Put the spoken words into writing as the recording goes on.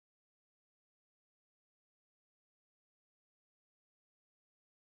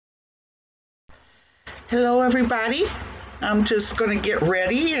Hello everybody. I'm just going to get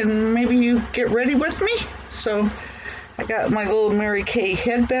ready and maybe you get ready with me. So I got my little Mary Kay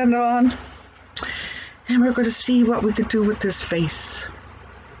headband on and we're going to see what we could do with this face.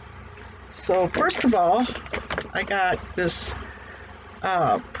 So first of all, I got this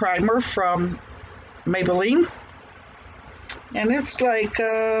primer from Maybelline, and it's like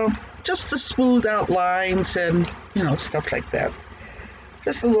just to smooth out lines and stuff like that.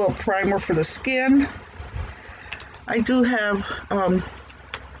 Just a little primer for the skin. I do have some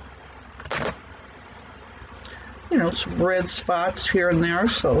red spots here and there,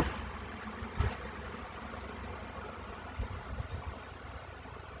 so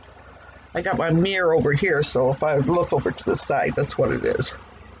I got my mirror over here, so if I look over to the side, that's what it is.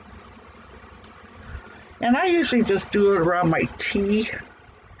 And I usually just do it around my T,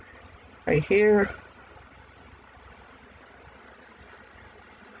 right here.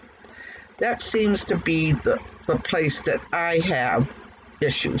 That seems to be the place that I have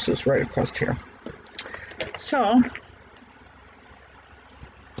issues, is right across here. So,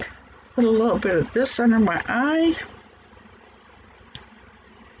 put a little bit of this under my eye.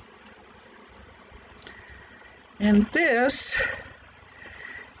 And this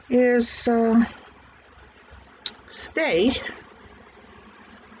is Stay.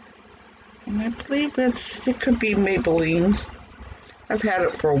 And I believe it could be Maybelline. I've had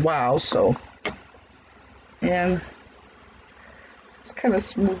it for a while, so, and let's kind of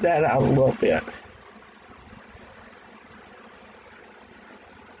smooth that out a little bit.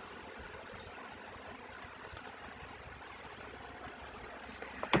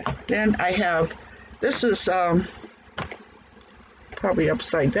 Then I have, this is probably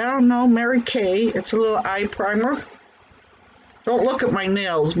upside down, no, Mary Kay. It's a little eye primer. Don't look at my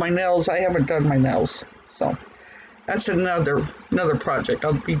nails. My nails, I haven't done my nails, so. That's another project.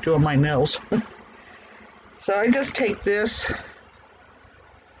 I'll be doing my nails. So I just take this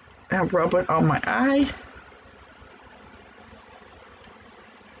and rub it on my eye.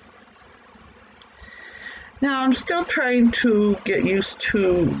 Now I'm still trying to get used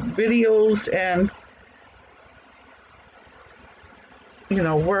to videos and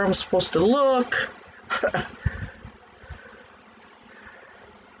where I'm supposed to look.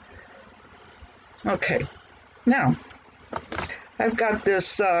 Okay. Now, I've got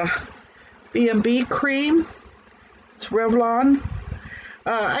this B&B cream. It's Revlon.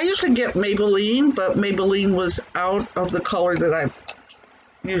 I usually get Maybelline, but Maybelline was out of the color that I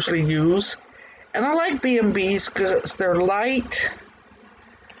usually use. And I like B&B's because they're light.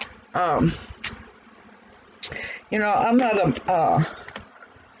 I'm not a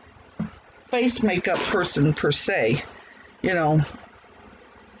face makeup person per se.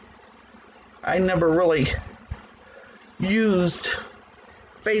 I never really used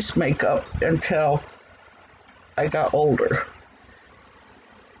face makeup until I got older,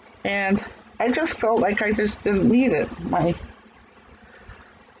 and I just felt like I just didn't need it.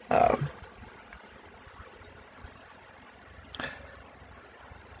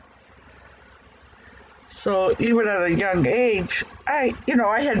 So even at a young age, I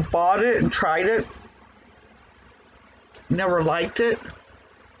had bought it and tried it, never liked it,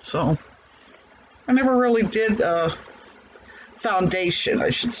 so I never really did foundation, I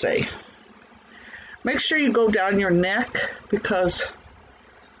should say. Make sure you go down your neck because,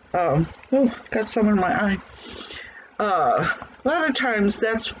 got some in my eye. A lot of times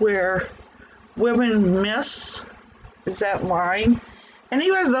that's where women miss, is that line. And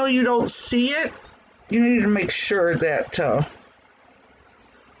even though you don't see it, you need to make sure that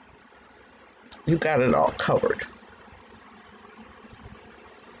you got it all covered.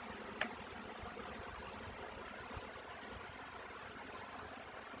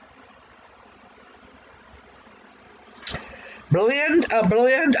 Blend.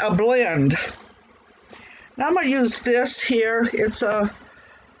 Now I'm going to use this here. It's a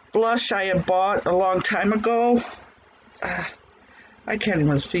blush I had bought a long time ago. I can't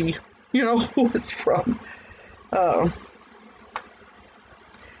even see, who it's from.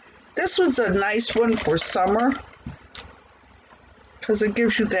 This was a nice one for summer because it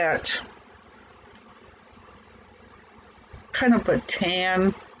gives you that kind of a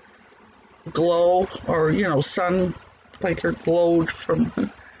tan glow, or, sun, like you're glowed from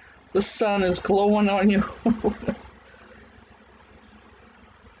the sun is glowing on you.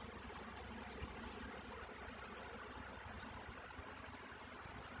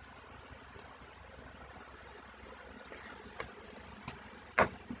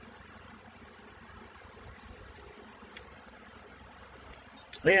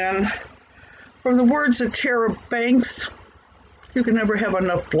 And from the words of Tara Banks, you can never have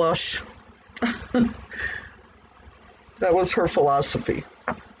enough blush. That was her philosophy.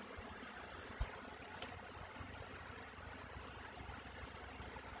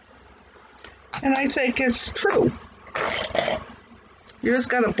 And I think it's true. You just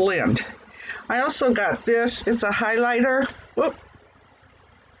gotta blend. I also got this. It's a highlighter. Whoop.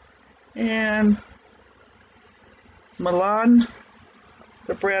 And Milan,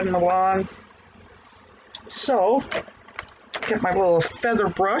 the brand Milan. So, get my little feather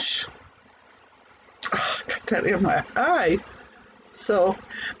brush. Oh, got that in my eye. So,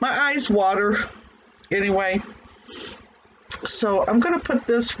 my eyes water anyway. So, I'm going to put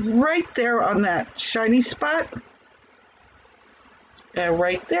this right there on that shiny spot. And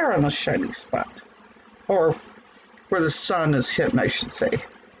right there on the shiny spot. Or where the sun is hitting, I should say.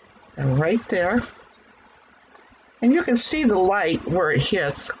 And right there. And you can see the light where it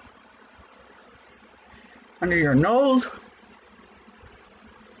hits. Under your nose.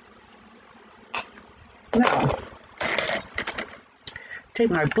 Now,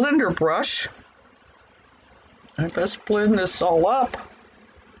 take my blender brush and let's blend this all up.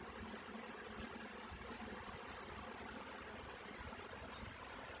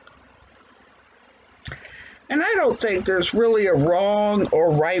 And I don't think there's really a wrong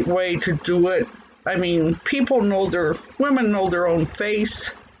or right way to do it. I mean, women know their own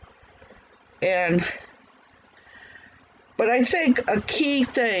face. But I think a key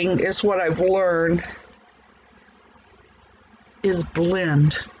thing is what I've learned is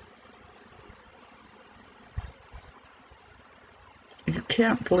blend. You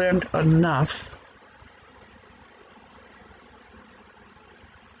can't blend enough.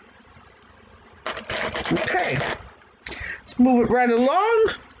 Okay, let's move it right along.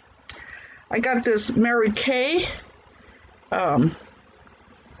 I got this Mary Kay.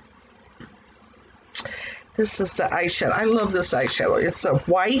 This is the eyeshadow. I love this eyeshadow. It's a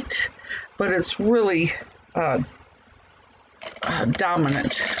white, but it's really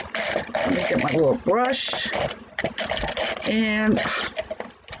dominant. Let me get my little brush. And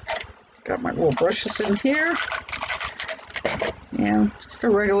got my little brushes in here. And just a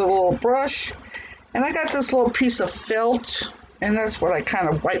regular little brush. And I got this little piece of felt. And that's what I kind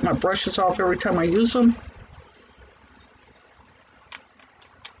of wipe my brushes off every time I use them.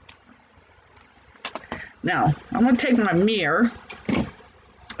 Now, I'm going to take my mirror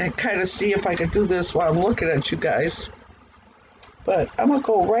and kind of see if I can do this while I'm looking at you guys. But I'm going to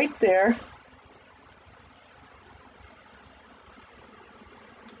go right there.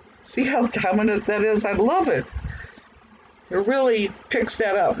 See how dominant that is? I love it. It really picks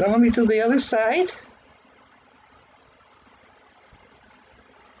that up. Now let me do the other side.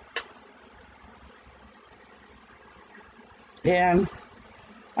 And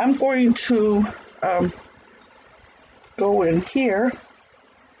I'm going to go in here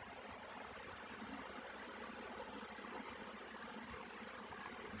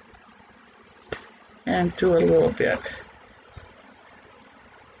and do a little bit.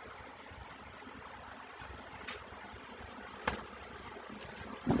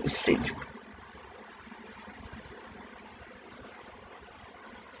 Let me see.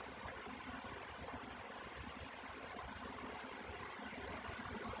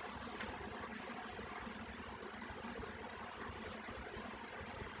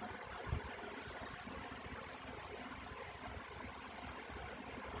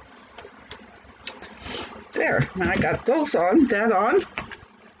 There, and I got those on, that on.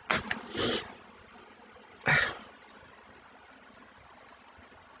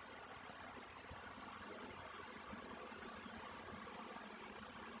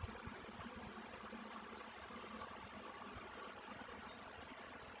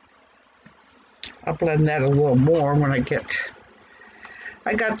 I'll blend that a little more when I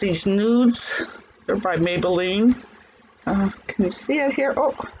got these nudes. They're by Maybelline. Can you see it here?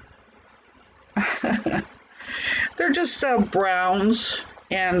 Oh. They're just browns,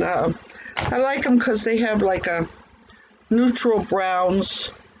 and I like them because they have like a neutral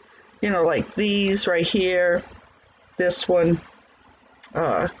browns, you know, like these right here. This one,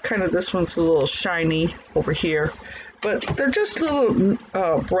 kind of this one's a little shiny over here, but they're just little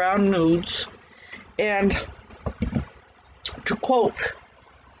brown nudes. And to quote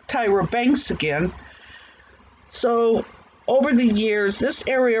Tyra Banks again, so over the years, this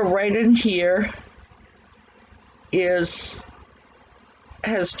area right in here has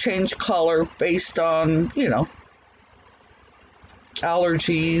changed color based on, you know,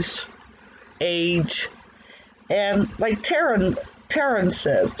 allergies, age, and like Tyron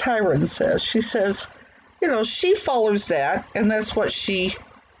says, she says, you know, she follows that, and that's what she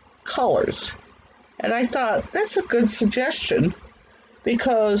colors. And I thought, that's a good suggestion,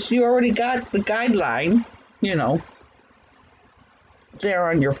 because you already got the guideline, you know, there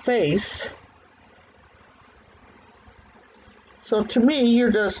on your face. So to me,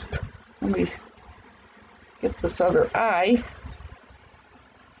 you're just, let me get this other eye.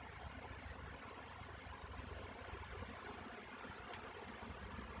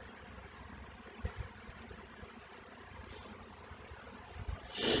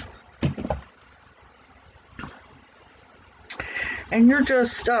 And you're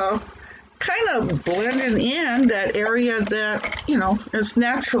just kind of blending in that area that, you know, is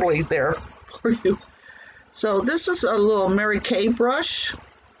naturally there for you. So this is a little Mary Kay brush.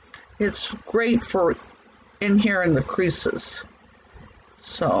 It's great for in here in the creases.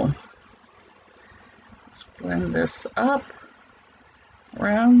 So let's blend this up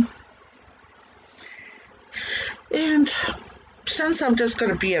around. And since I'm just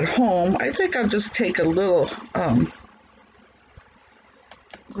going to be at home, I think I'll just take a little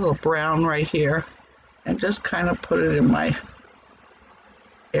brown right here and just kind of put it in my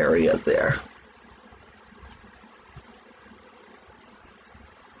area there.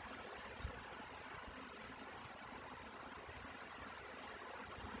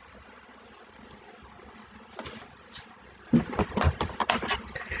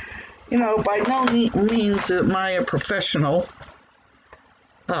 You know, by no means am I a professional,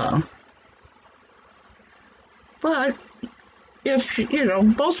 but if, you know,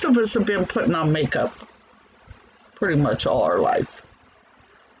 most of us have been putting on makeup pretty much all our life.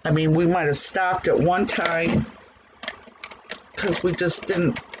 I mean, we might have stopped at one time because we just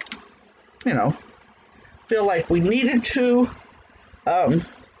didn't, you know, feel like we needed to,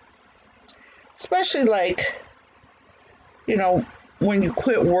 especially like, you know, when you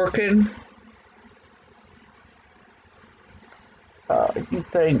quit working, you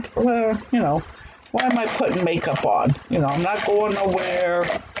think, well, you know, why am I putting makeup on? You know, I'm not going nowhere.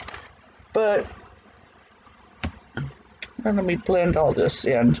 But let me blend all this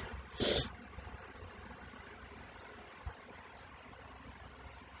in.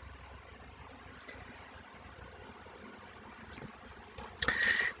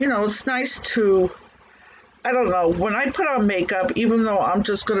 You know, it's nice to, I don't know, when I put on makeup, even though I'm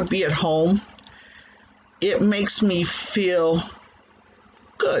just going to be at home, it makes me feel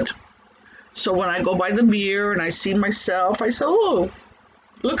good. So when I go by the mirror and I see myself, I say, oh,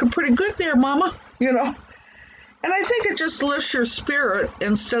 looking pretty good there, mama, you know. And I think it just lifts your spirit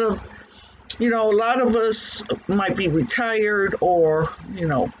instead of, you know, a lot of us might be retired or, you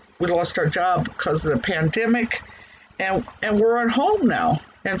know, we lost our job because of the pandemic and we're at home now.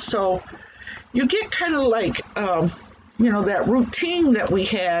 And so you get kind of like, you know, that routine that we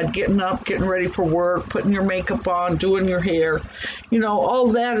had, getting up, getting ready for work, putting your makeup on, doing your hair, you know,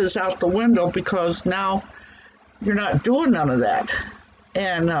 all that is out the window because now you're not doing none of that.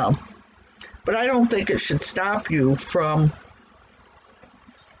 And, but I don't think it should stop you from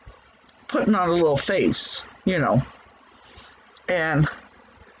putting on a little face, you know. And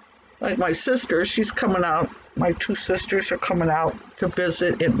like my sister, she's coming out. My two sisters are coming out to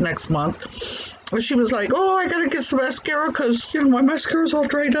visit it next month. And she was like, oh, I got to get some mascara because, you know, my mascara's all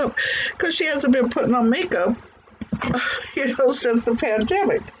dried up because she hasn't been putting on makeup, you know, since the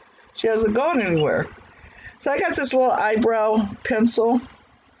pandemic. She hasn't gone anywhere. So I got this little eyebrow pencil.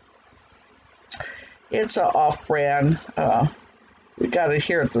 It's an off-brand. We got it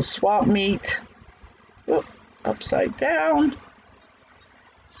here at the swap meet. Oop, upside down.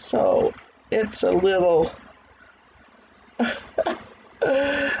 So it's a little,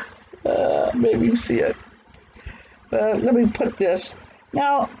 maybe you see it. Let me put this.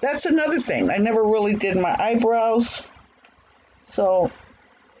 Now, that's another thing. I never really did my eyebrows. So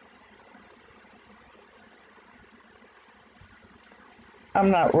I'm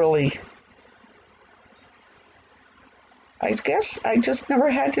not really, I guess I just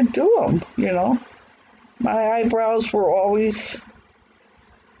never had to do them, you know. My eyebrows were always,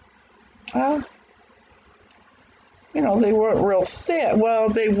 you know, they weren't real thick. Well,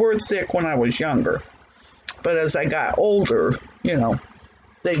 they were thick when I was younger. But as I got older, you know,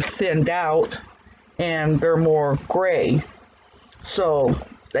 they thinned out and they're more gray. So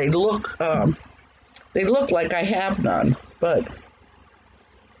they look like I have none, but,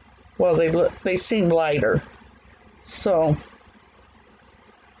 well, they seem lighter. So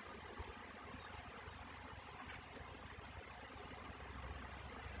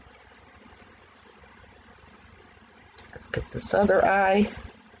let's get this other eye.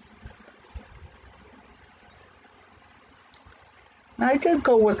 I did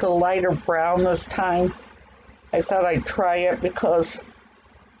go with a lighter brown this time. I thought I'd try it because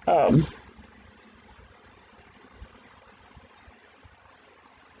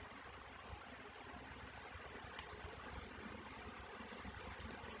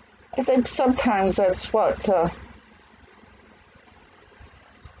I think sometimes that's what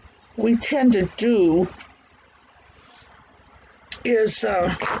we tend to do is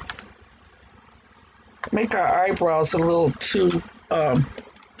make our eyebrows a little too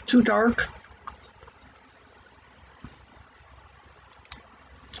dark.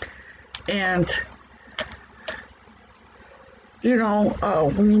 And you know,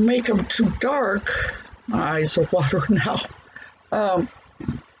 when you make them too dark, my eyes are watering now.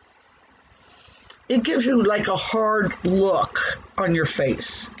 It gives you like a hard look on your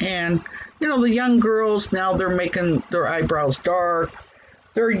face. And you know, the young girls now, they're making their eyebrows dark.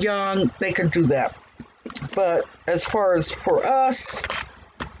 They're young, they can do that. But as far as for us,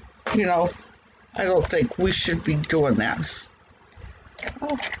 you know, I don't think we should be doing that.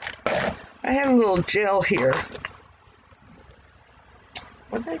 Oh, I had a little gel here.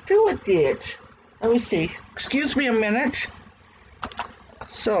 What did I do with it? Let me see. Excuse me a minute.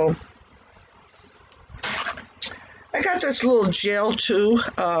 So, I got this little gel too,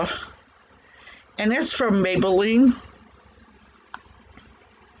 and it's from Maybelline.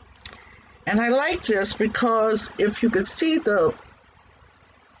 And I like this because if you can see the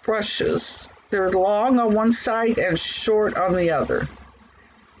brushes, they're long on one side and short on the other.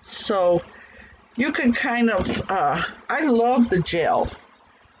 So you can kind of, I love the gel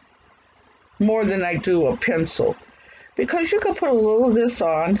more than I do a pencil, because you can put a little of this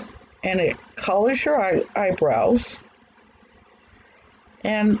on and it colors your eyebrows.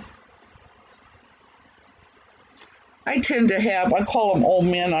 And I tend to have, I call them old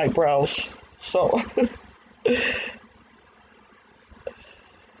man eyebrows. So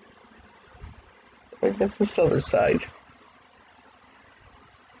I get this other side.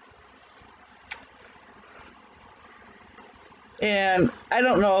 And I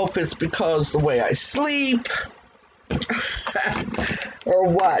don't know if it's because the way I sleep or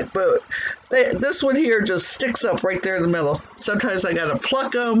what, but this one here just sticks up right there in the middle. Sometimes I gotta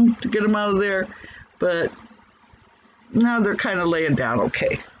pluck them to get them out of there, but now they're kind of laying down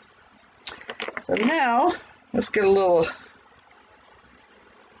okay. So now let's get a little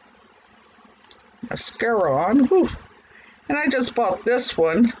mascara on. Whew. And I just bought this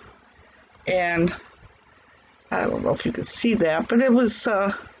one, and I don't know if you can see that, but it was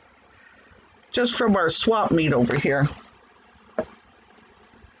just from our swap meet over here.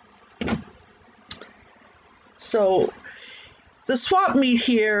 So the swap meet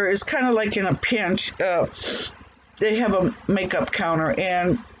here is kind of like in a pinch. They have a makeup counter,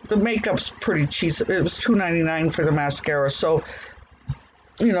 and the makeup's pretty cheap. It was $2.99 for the mascara. So,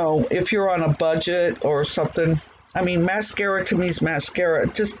 you know, if you're on a budget or something, I mean, mascara to me is mascara.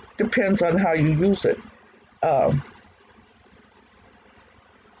 It just depends on how you use it.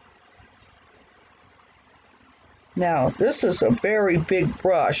 Now, this is a very big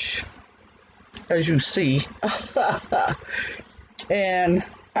brush, as you see. And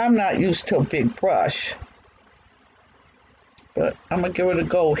I'm not used to a big brush, but I'm gonna give it a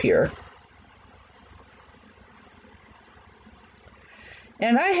go here.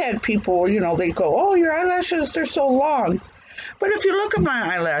 And I had people, you know, they go, oh, your eyelashes, they're so long. But if you look at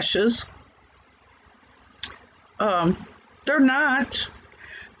my eyelashes, they're not.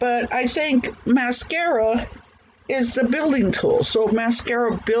 But I think mascara is the building tool. So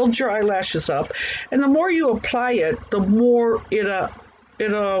mascara builds your eyelashes up, and the more you apply it, the more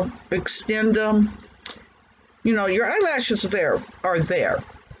it'll extend them. You know, your eyelashes are there.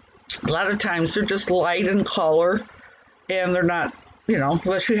 A lot of times they're just light in color, and they're not, you know,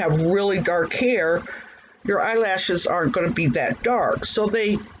 unless you have really dark hair, your eyelashes aren't going to be that dark. So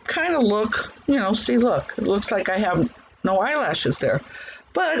they kind of look, you know, see, look, it looks like I have no eyelashes there.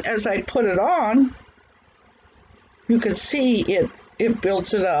 But as I put it on, you can see it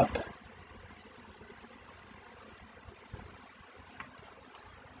builds it up.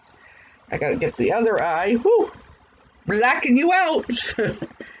 I gotta get the other eye. Whoo! Blacking you out.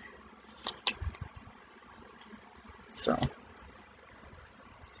 So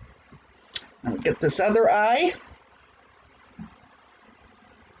I'll get this other eye.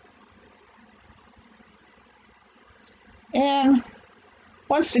 And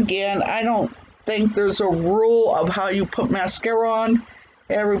once again, I don't think there's a rule of how you put mascara on.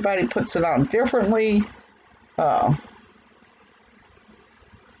 Everybody puts it on differently.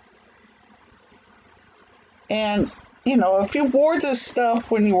 And, you know, if you wore this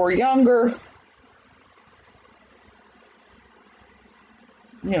stuff when you were younger,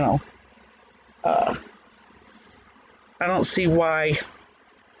 you know, I don't see why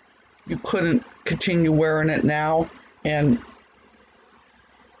you couldn't continue wearing it now and,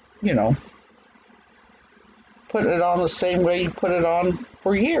 you know, put it on the same way you put it on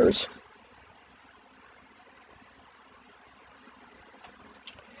for years.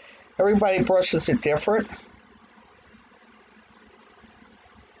 Everybody brushes it different.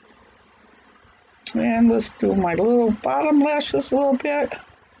 And let's do my little bottom lashes a little bit.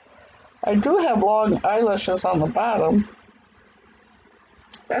 I do have long eyelashes on the bottom.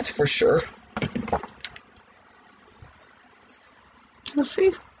 That's for sure. Let's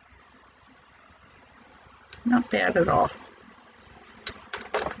see. Not bad at all.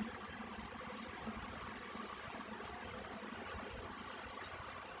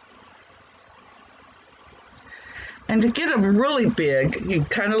 And to get them really big, you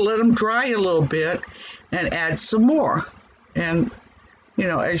kind of let them dry a little bit and add some more. And, you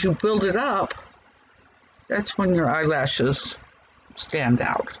know, as you build it up, that's when your eyelashes stand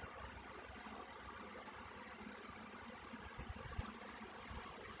out.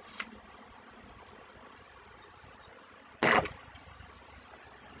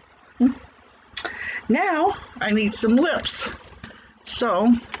 Now I need some lips.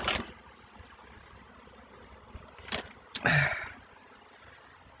 So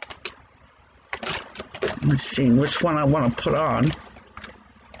let me see which one I want to put on.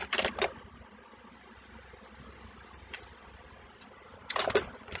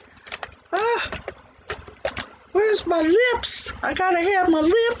 Where's my lips? I gotta have my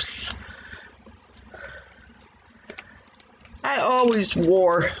lips. I always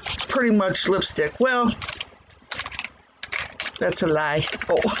wore pretty much lipstick. Well, that's a lie.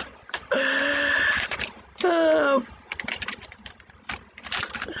 Oh.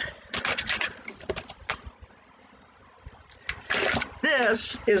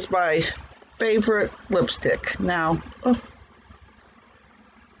 This is my favorite lipstick. Now,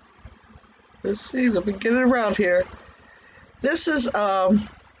 let's see, let me get it around here. This is, I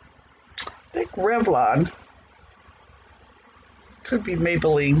think Revlon. Could be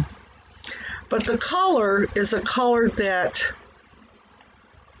Maybelline. But the color is a color that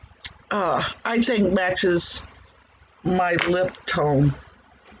I think matches my lip tone.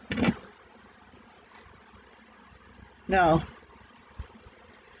 Now,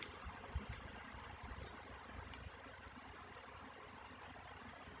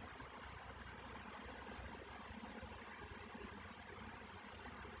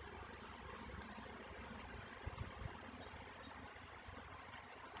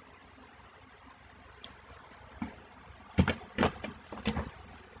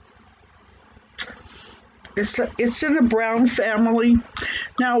 it's in the brown family.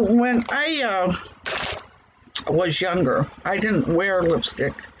 Now, when I was younger, I didn't wear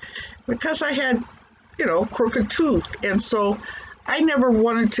lipstick because I had, you know, crooked tooth, and so I never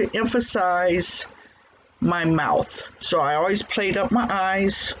wanted to emphasize my mouth. So I always played up my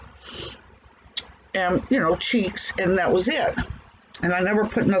eyes and, you know, cheeks, and that was it. And I never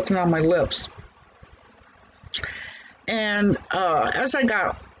put nothing on my lips. And as I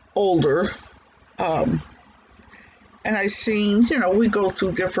got older, and I seen, you know, we go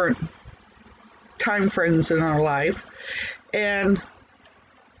through different time frames in our life. And,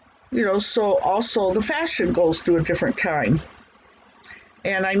 you know, so also the fashion goes through a different time.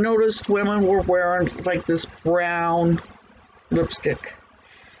 And I noticed women were wearing like this brown lipstick.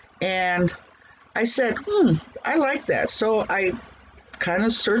 And I said, I like that. So I kind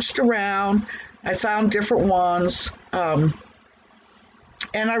of searched around. I found different ones. And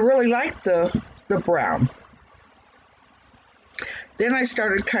I really liked the brown. Then I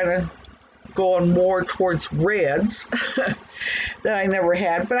started kind of going more towards reds that I never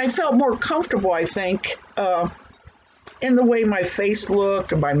had, but I felt more comfortable, I think, in the way my face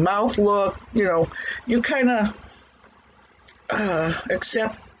looked and my mouth looked. You know, you kind of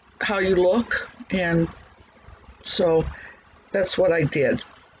accept how you look, and so that's what I did.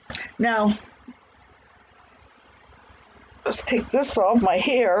 Now, let's take this off. My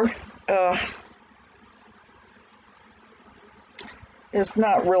hair is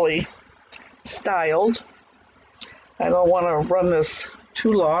not really styled. I don't want to run this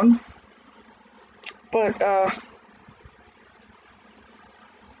too long, but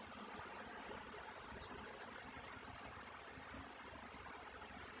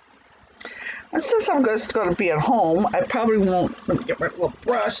and since I'm just going to be at home, I probably won't. Let me get my little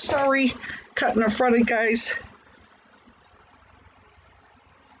brush. Sorry, cutting in front of you guys.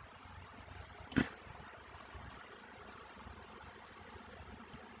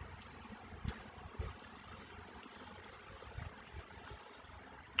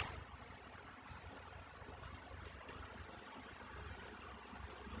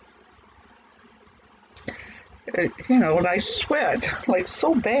 You know, and I sweat like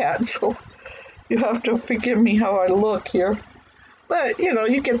so bad, so You have to forgive me how I look here. But, you know,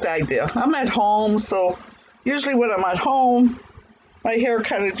 you get the idea. I'm at home, so usually when I'm at home, my hair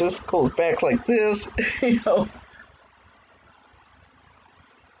kind of just goes back like this, you know.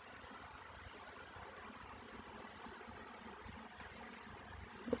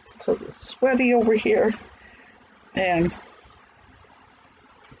 It's because it's sweaty over here. And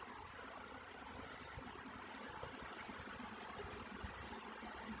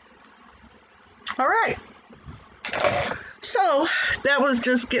all right. So that was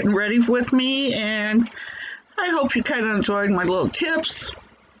just getting ready with me, and I hope you kind of enjoyed my little tips.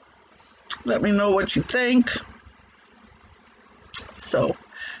 Let me know what you think. So,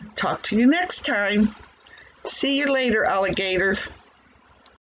 talk to you next time. See you later, alligator.